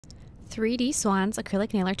3D Swans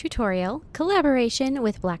Acrylic Nailer Tutorial, collaboration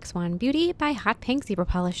with BlackSwanBeauty by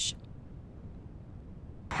Hotpinkzebrapolish.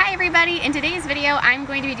 Hi everybody, in today's video I'm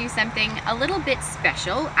going to be doing something a little bit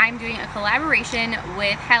special. I'm doing a collaboration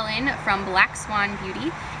with Helen from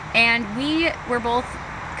BlackSwanBeauty, and we were both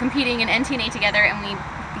competing in NTNA together and we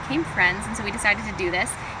became friends, and so we decided to do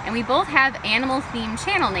this. And we both have animal themed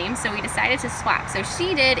channel names, so we decided to swap. So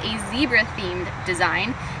she did a zebra themed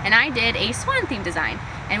design and I did a swan themed design.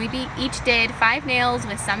 And we each did 5 nails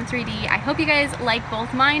with some 3D. I hope you guys like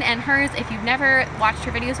both mine and hers. If you've never watched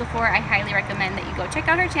her videos before, I highly recommend that you go check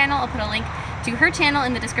out her channel. I'll put a link to her channel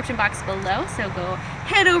in the description box below, so go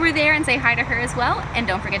head over there and say hi to her as well. And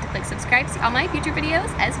don't forget to click subscribe to see all my future videos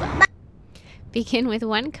as well. Bye. Begin with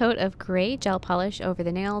 1 coat of gray gel polish over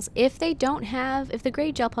the nails. If the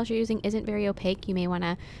gray gel polish you're using isn't very opaque, you may want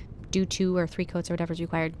to do 2 or 3 coats or whatever's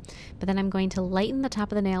required. But then I'm going to lighten the top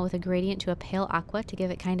of the nail with a gradient to a pale aqua to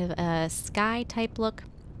give it kind of a sky type look.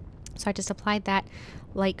 So I just applied that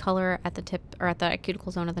light color at the tip or at the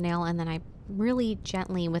cuticle zone of the nail, and then I really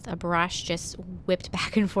gently with a brush just whipped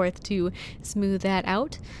back and forth to smooth that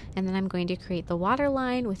out. And then I'm going to create the water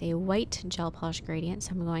line with a white gel polish gradient.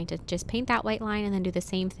 So I'm going to just paint that white line and then do the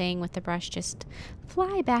same thing with the brush, just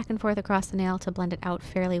fly back and forth across the nail to blend it out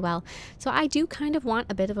fairly well. So I do kind of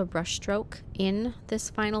want a bit of a brush stroke in this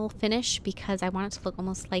final finish because I want it to look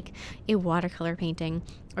almost like a watercolor painting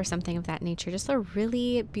or something of that nature. Just a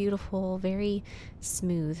really beautiful, very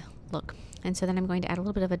smooth look. And so then I'm going to add a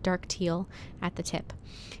little bit of a dark teal at the tip.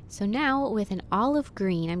 So now with an olive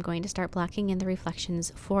green, I'm going to start blocking in the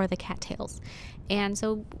reflections for the cattails. And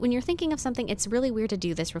so when you're thinking of something, it's really weird to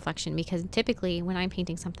do this reflection because typically when I'm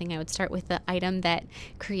painting something, I would start with the item that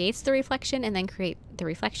creates the reflection and then create the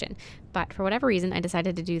reflection. But for whatever reason, I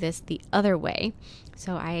decided to do this the other way.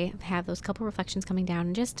 So I have those couple reflections coming down,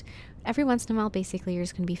 and just every once in a while, basically, you're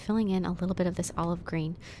just going to be filling in a little bit of this olive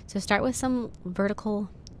green. So start with vertical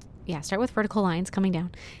lines coming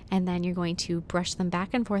down, and then you're going to brush them back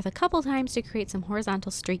and forth a couple times to create some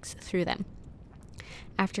horizontal streaks through them.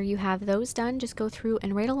 After you have those done, just go through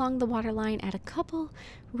and right along the water line add a couple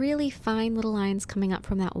really fine little lines coming up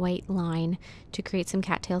from that white line to create some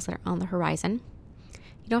cattails that are on the horizon.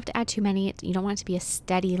 You don't have to add too many. You don't want it to be a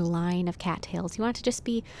steady line of cattails. You want it to just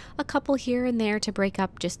be a couple here and there to break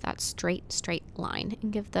up just that straight line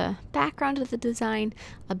and give the background of the design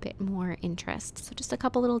a bit more interest. So just a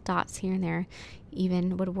couple little dots here and there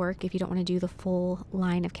even would work if you don't want to do the full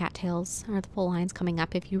line of cattails or the full lines coming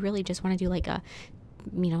up. If you really just want to do like a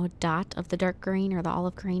dot of the dark green or the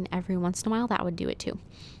olive green every once in a while, that would do it too.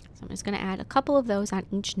 So I'm just going to add a couple of those on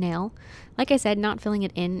each nail. Like I said, not filling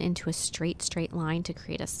it into a straight line to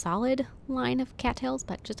create a solid line of cattails,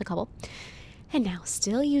 but just a couple. And now,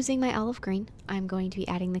 still using my olive green, I'm going to be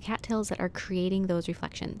adding the cattails that are creating those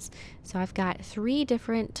reflections. So I've got 3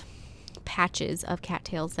 different patches of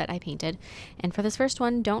cattails that I painted, and for this first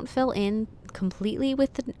one, don't fill in completely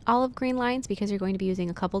with the olive green lines because you're going to be using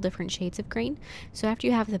a couple different shades of green. So after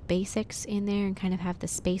you have the basics in there and kind of have the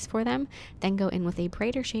space for them, then go in with a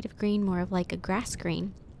brighter shade of green, more of like a grass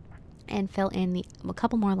green, and fill in a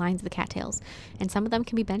couple more lines of the cattails. And some of them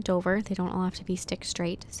can be bent over, they don't all have to be stick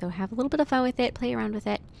straight, so have a little bit of fun with it, play around with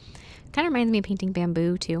it. Kind of reminds me of painting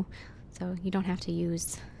bamboo too, so you don't have to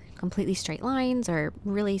use completely straight lines or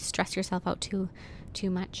really stress yourself out too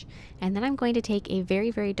much. And then I'm going to take a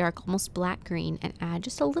very, very dark, almost black green, and add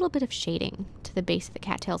just a little bit of shading to the base of the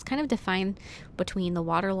cattails, kind of define between the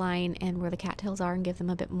water line and where the cattails are and give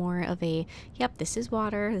them a bit more of a, yep, this is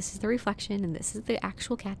water, this is the reflection, and this is the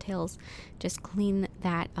actual cattails. Just clean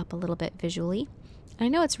that up a little bit visually. I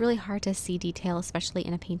know it's really hard to see detail, especially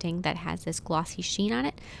in a painting that has this glossy sheen on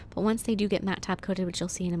it, but once they do get matte top coated, which you'll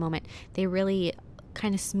see in a moment, they really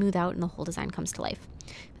kind of smooth out and the whole design comes to life.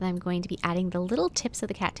 And I'm going to be adding the little tips of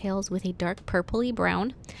the cattails with a dark purpley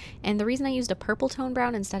brown. And the reason I used a purple tone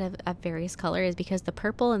brown instead of a various color is because the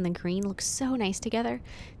purple and the green look so nice together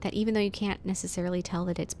that even though you can't necessarily tell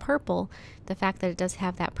that it's purple, the fact that it does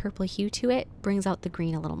have that purple hue to it brings out the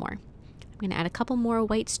green a little more. I'm going to add a couple more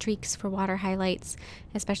white streaks for water highlights,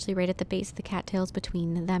 especially right at the base of the cattails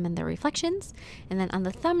between them and the reflections. And then on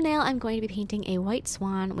the thumbnail, I'm going to be painting a white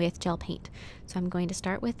swan with gel paint. So I'm going to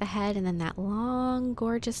start with the head and then that long,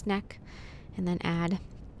 gorgeous neck, and then add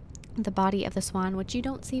the body of the swan, which you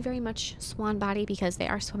don't see very much swan body because they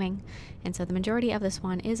are swimming. And so the majority of the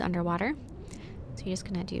swan is underwater. So you're just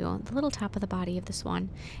going to do the little top of the body of the swan.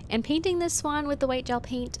 And painting this swan with the white gel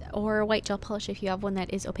paint or white gel polish, if you have one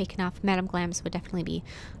that is opaque enough, Madame Glam's would definitely be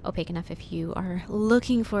opaque enough if you are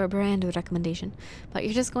looking for a brand recommendation. But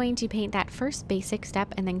you're just going to paint that first basic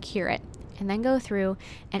step and then cure it. and then go through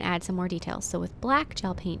and add some more details. So with black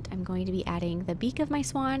gel paint, I'm going to be adding the beak of my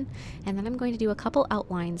swan, and then I'm going to do a couple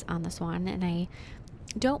outlines on the swan, and I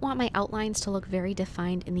don't want my outlines to look very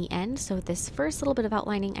defined in the end, so this first little bit of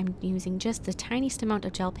outlining, I'm using just the tiniest amount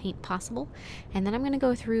of gel paint possible, and then I'm going to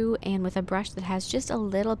go through and with a brush that has just a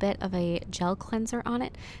little bit of a gel cleanser on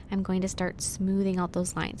it, I'm going to start smoothing out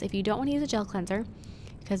those lines. If you don't want to use a gel cleanser,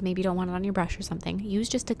 because maybe you don't want it on your brush or something, use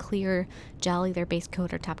just a clear gel, either base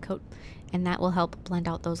coat or top coat, and that will help blend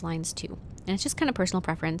out those lines too. And it's just kind of personal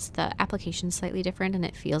preference. The application is slightly different and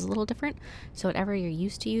it feels a little different. So whatever you're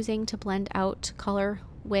used to using to blend out color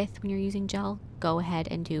with when you're using gel, go ahead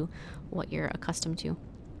and do what you're accustomed to.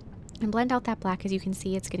 And blend out that black. As you can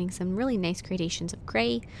see, it's getting some really nice gradations of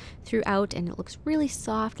gray throughout, and it looks really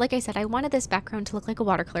soft. Like I said, I wanted this background to look like a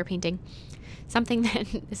watercolor painting. Something that,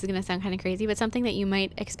 this is going to sound kind of crazy, but something that you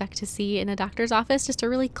might expect to see in a doctor's office, just a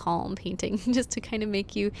really calm painting, just to kind of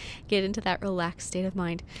make you get into that relaxed state of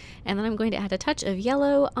mind. And then I'm going to add a touch of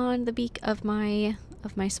yellow on the beak of my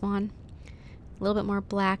swan. A little bit more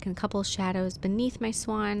black and a couple of shadows beneath my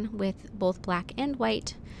swan with both black and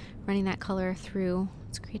white, running that color through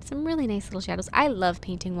to create some really nice little shadows. I love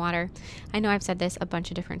painting water. I know I've said this a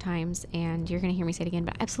bunch of different times and you're going to hear me say it again,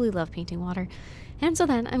 but I absolutely love painting water. And so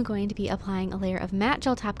then I'm going to be applying a layer of matte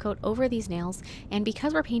gel top coat over these nails, and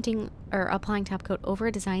because we're painting or applying top coat over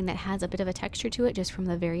a design that has a bit of a texture to it just from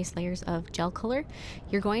the various layers of gel color,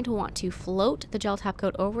 you're going to want to float the gel top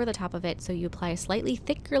coat over the top of it, so you apply a slightly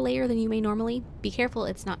thicker layer than you may normally. Be careful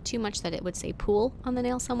it's not too much that it would say pool on the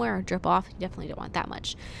nail somewhere or drip off. You definitely don't want that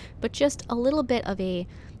much, but just a little bit of a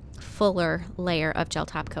fuller layer of gel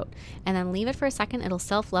top coat, and then leave it for a second. It'll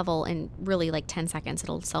self-level in really like 10 seconds.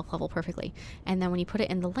 It'll self-level perfectly, and then when you put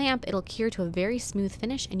it in the lamp, it'll cure to a very smooth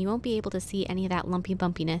finish, and you won't be able to see any of that lumpy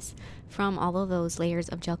bumpiness from all of those layers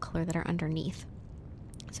of gel color that are underneath.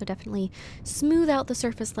 So definitely smooth out the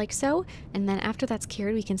surface like so, and then after that's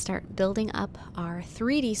cured, we can start building up our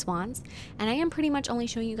 3D swans. And I am pretty much only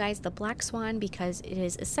showing you guys the black swan because it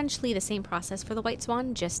is essentially the same process for the white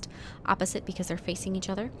swan, just opposite because they're facing each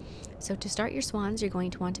other. So to start your swans, you're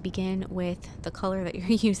going to want to begin with the color that you're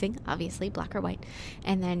using, obviously black or white,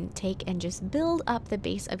 and then take and just build up the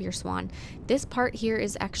base of your swan. This part here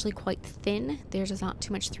is actually quite thin. There's not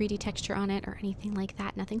too much 3D texture on it or anything like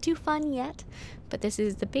that. Nothing too fun yet, but this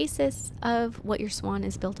is the basis of what your swan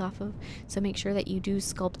is built off of. So make sure that you do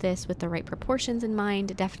sculpt this with the right proportions in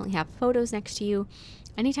mind. Definitely have photos next to you.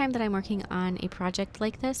 Anytime that I'm working on a project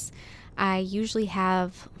like this, I usually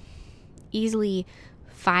have easily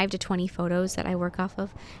 5 to 20 photos that I work off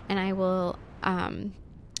of, and I will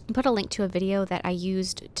put a link to a video that I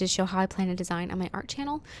used to show how I plan a design on my art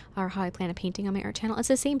channel, or how I plan a painting on my art channel. It's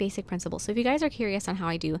the same basic principle. So if you guys are curious on how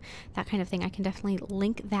I do that kind of thing, I can definitely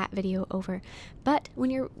link that video over. But when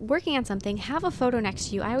you're working on something, have a photo next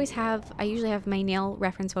to you. I usually have my nail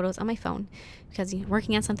reference photos on my phone, because you're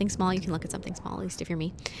working on something small, you can look at something small, at least if you're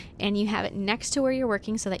me. And you have it next to where you're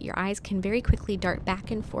working so that your eyes can very quickly dart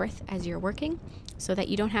back and forth as you're working, so that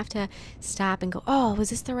you don't have to stop and go, oh,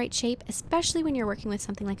 was this the right shape? Especially when you're working with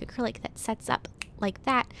something like acrylic that sets up like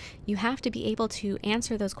that, you have to be able to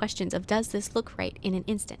answer those questions of, does this look right, in an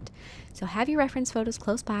instant. So have your reference photos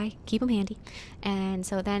close by, keep them handy. And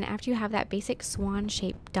so then after you have that basic swan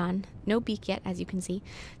shape done, no beak yet as you can see,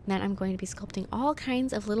 then I'm going to be sculpting all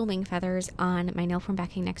kinds of little wing feathers on my nail form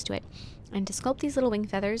backing next to it. And to sculpt these little wing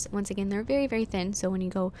feathers, once again, they're very, very thin, so when you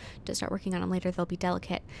go to start working on them later, they'll be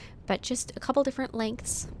delicate. But just a couple different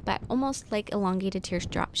lengths, but almost like elongated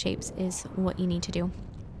teardrop shapes is what you need to do.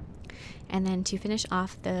 And then to finish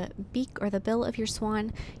off the beak or the bill of your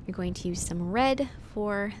swan, you're going to use some red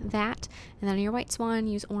for that. And then on your white swan,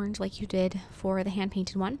 use orange like you did for the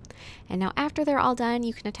hand-painted one. And now after they're all done,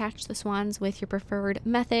 you can attach the swans with your preferred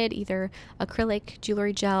method, either acrylic,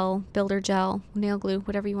 jewelry gel, builder gel, nail glue,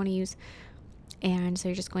 whatever you want to use. And so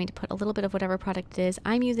you're just going to put a little bit of whatever product it is.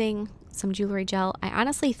 I'm using some jewelry gel. I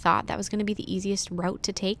honestly thought that was going to be the easiest route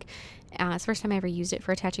to take. It's the first time I ever used it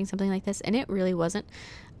for attaching something like this, and it really wasn't.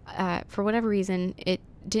 For whatever reason, it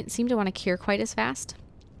didn't seem to want to cure quite as fast.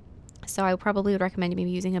 So I probably would recommend maybe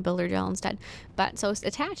using a builder gel instead. But so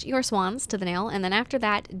attach your swans to the nail, and then after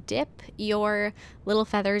that, dip your little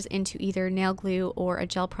feathers into either nail glue or a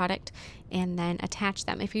gel product, and then attach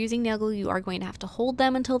them. If you're using nail glue, you are going to have to hold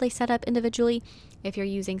them until they set up individually. If you're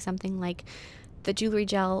using something like the jewelry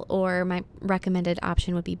gel, or my recommended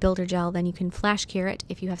option would be builder gel, then you can flash cure it.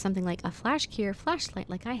 If you have something like a flash cure flashlight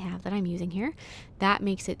like I have that I'm using here, that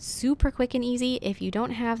makes it super quick and easy. If you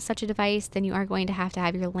don't have such a device, then you are going to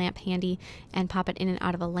have your lamp handy and pop it in and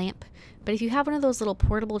out of a lamp. But if you have one of those little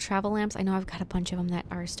portable travel lamps, I know I've got a bunch of them that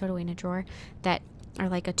are stowed away in a drawer, that or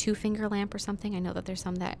like a 2-finger lamp or something, I know that there's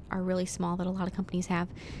some that are really small that a lot of companies have,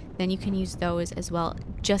 then you can use those as well,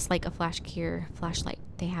 just like a Flash Gear flashlight.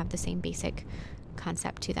 They have the same basic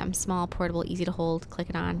concept to them. Small, portable, easy to hold, click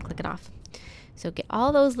it on, click it off. So get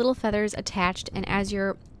all those little feathers attached, and as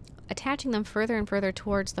you're attaching them further and further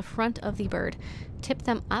towards the front of the bird, tip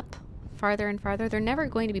them up farther and farther. They're never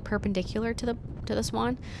going to be perpendicular to the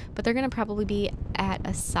swan, but they're going to probably be at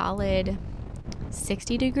a solid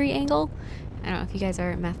 60-degree angle. I don't know if you guys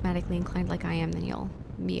are mathematically inclined like I am, then you'll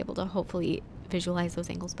be able to hopefully visualize those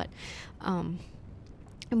angles, but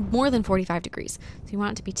more than 45 degrees. So you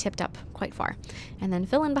want it to be tipped up quite far. And then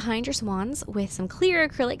fill in behind your swans with some clear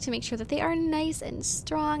acrylic to make sure that they are nice and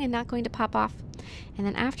strong and not going to pop off. And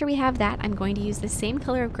then after we have that, I'm going to use the same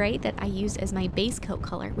color of gray that I used as my base coat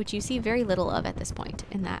color, which you see very little of at this point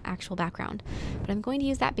in that actual background. But I'm going to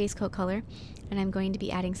use that base coat color, and I'm going to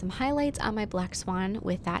be adding some highlights on my black swan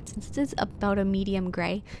with that. Since this is about a medium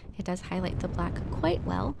gray, it does highlight the black quite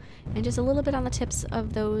well. And just a little bit on the tips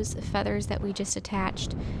of those feathers that we just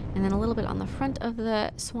attached, and then a little bit on the front of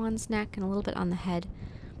the swan's neck and a little bit on the head,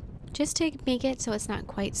 just to make it so it's not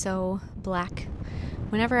quite so black.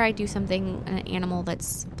 Whenever I do something, an animal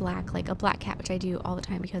that's black, like a black cat, which I do all the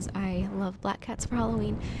time because I love black cats for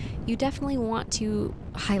Halloween, you definitely want to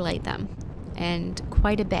highlight them, and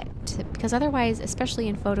quite a bit, because otherwise, especially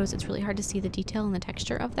in photos, it's really hard to see the detail and the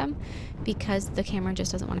texture of them because the camera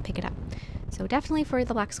just doesn't want to pick it up. So definitely for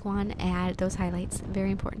the black swan, add those highlights,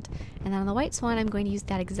 very important. And then on the white swan, I'm going to use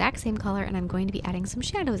that exact same color, and I'm going to be adding some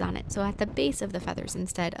shadows on it, so at the base of the feathers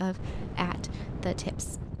instead of at the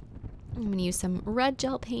tips. I'm going to use some red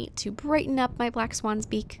gel paint to brighten up my black swan's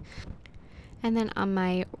beak. And then on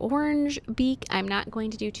my orange beak, I'm not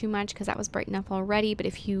going to do too much because that was bright enough already, but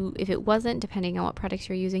if it wasn't, depending on what products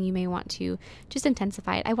you're using, you may want to just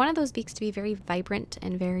intensify it. I wanted those beaks to be very vibrant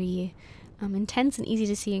and very intense and easy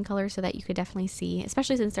to see in color, so that you could definitely see,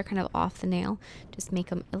 especially since they're kind of off the nail, just make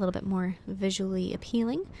them a little bit more visually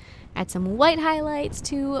appealing. Add some white highlights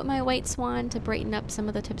to my white swan to brighten up some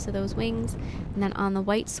of the tips of those wings. And then on the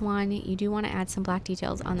white swan, you do want to add some black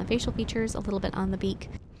details on the facial features, a little bit on the beak,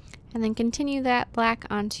 and then continue that black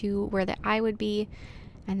onto where the eye would be.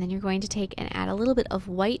 And then you're going to take and add a little bit of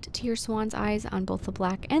white to your swan's eyes on both the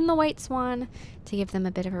black and the white swan to give them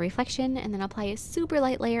a bit of a reflection, and then apply a super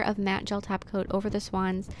light layer of matte gel top coat over the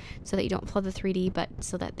swans so that you don't flood the 3D, but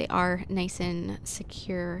so that they are nice and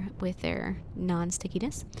secure with their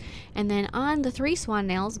non-stickiness. And then on the 3 swan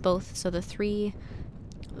nails, both, so the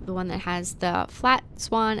one that has the flat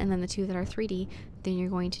swan and then the 2 that are 3D, then you're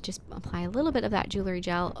going to just apply a little bit of that jewelry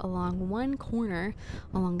gel along one corner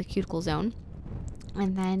along the cuticle zone.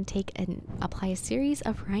 And then take and apply a series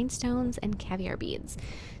of rhinestones and caviar beads.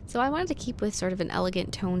 So I wanted to keep with sort of an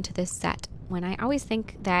elegant tone to this set, when I always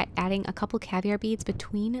think that adding a couple caviar beads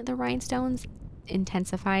between the rhinestones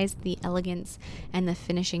intensifies the elegance and the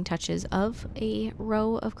finishing touches of a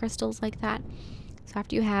row of crystals like that. So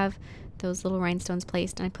after you have those little rhinestones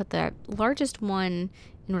placed, and I put the largest one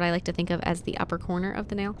in what I like to think of as the upper corner of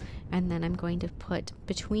the nail, and then I'm going to put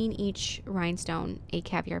between each rhinestone a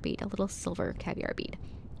caviar bead, a little silver caviar bead.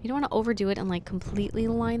 You don't want to overdo it and like completely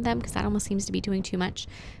line them, because that almost seems to be doing too much.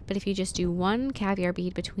 But if you just do one caviar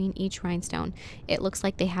bead between each rhinestone, it looks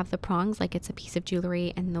like they have the prongs, like it's a piece of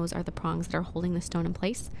jewelry, and those are the prongs that are holding the stone in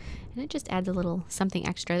place. And it just adds a little something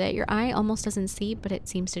extra that your eye almost doesn't see, but it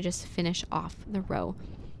seems to just finish off the row.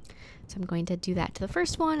 So I'm going to do that to the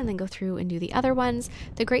first one and then go through and do the other ones.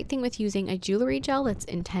 The great thing with using a jewelry gel that's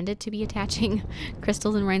intended to be attaching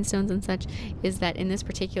crystals and rhinestones and such is that in this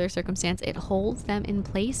particular circumstance, it holds them in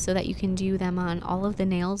place so that you can do them on all of the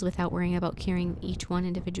nails without worrying about carrying each one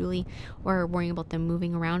individually or worrying about them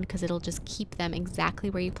moving around, because it'll just keep them exactly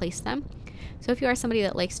where you place them. So if you are somebody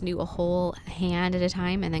that likes to do a whole hand at a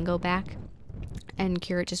time and then go back and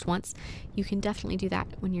cure it just once, you can definitely do that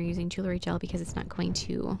when you're using jewelry gel, because it's not going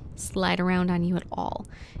to slide around on you at all.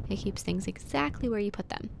 It keeps things exactly where you put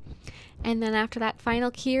them. And then after that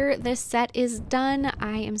final cure, this set is done.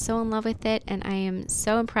 I am so in love with it, and I am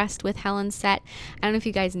so impressed with Helen's set. I don't know if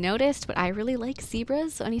you guys noticed, but I really like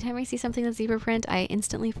zebras. So anytime I see something that's zebra print, I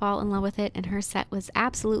instantly fall in love with it, and her set was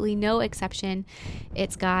absolutely no exception.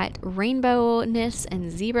 It's got rainbowness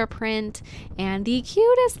and zebra print and the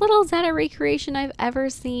cutest little Zeta recreation I've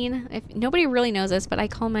ever seen. If nobody really knows this, but I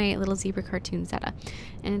call my little zebra cartoon Zeta.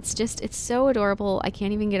 And it's so adorable. I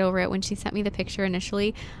can't even get over it. When she sent me the picture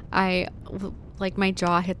initially, I like my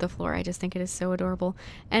jaw hit the floor. I just think it is so adorable.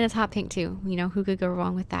 And it's hot pink too. You know, who could go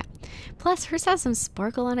wrong with that? Plus, hers has some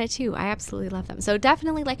sparkle on it too. I absolutely love them. So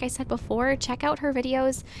definitely, like I said before, check out her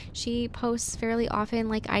videos. She posts fairly often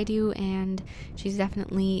like I do, and she's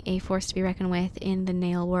definitely a force to be reckoned with in the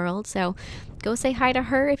nail world. So go say hi to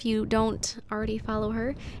her if you don't already follow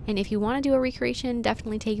her. And if you want to do a recreation,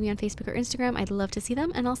 definitely tag me on Facebook or Instagram. I'd love to see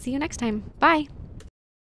them, and I'll see you next time. Bye!